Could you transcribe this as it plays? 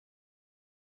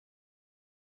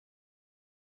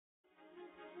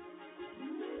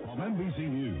NBC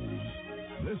News,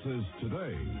 this is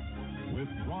Today with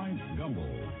Bryant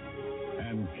Gumbel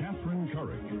and Catherine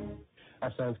Currick.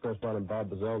 Our science correspondent Bob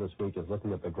Bazell this week is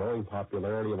looking at the growing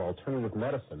popularity of alternative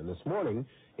medicine. And this morning,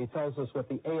 he tells us what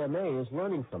the AMA is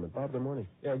learning from it. Bob, good morning.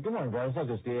 Yeah, good morning, Bob. It's not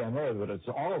just the AMA, but it's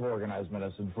all of organized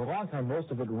medicine. For a long time, most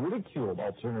of it ridiculed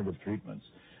alternative treatments.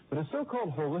 But as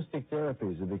so-called holistic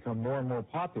therapies have become more and more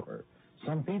popular,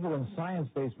 some people in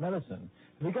science-based medicine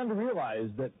have begun to realize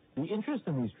that the interest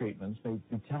in these treatments may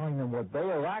be telling them what they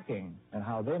are lacking and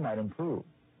how they might improve.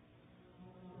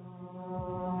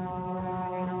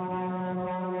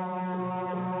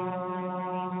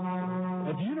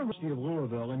 At the University of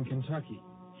Louisville in Kentucky,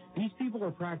 these people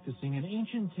are practicing an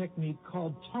ancient technique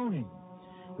called toning,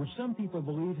 which some people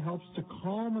believe helps to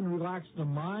calm and relax the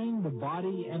mind, the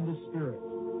body, and the spirit.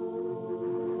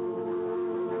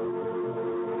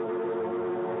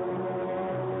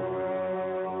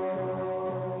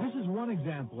 This is one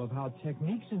example of how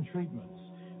techniques and treatments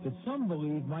that some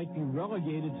believe might be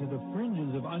relegated to the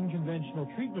fringes of unconventional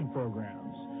treatment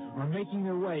programs are making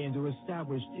their way into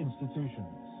established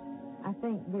institutions. I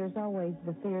think there's always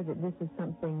the fear that this is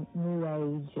something new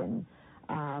age and,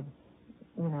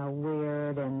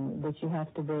 weird, and that you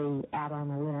have to be out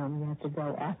on a limb. You have to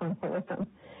go out on a limb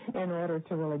in order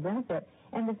to really benefit.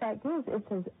 And the fact is,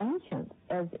 it's as ancient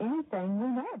as anything we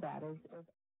know about.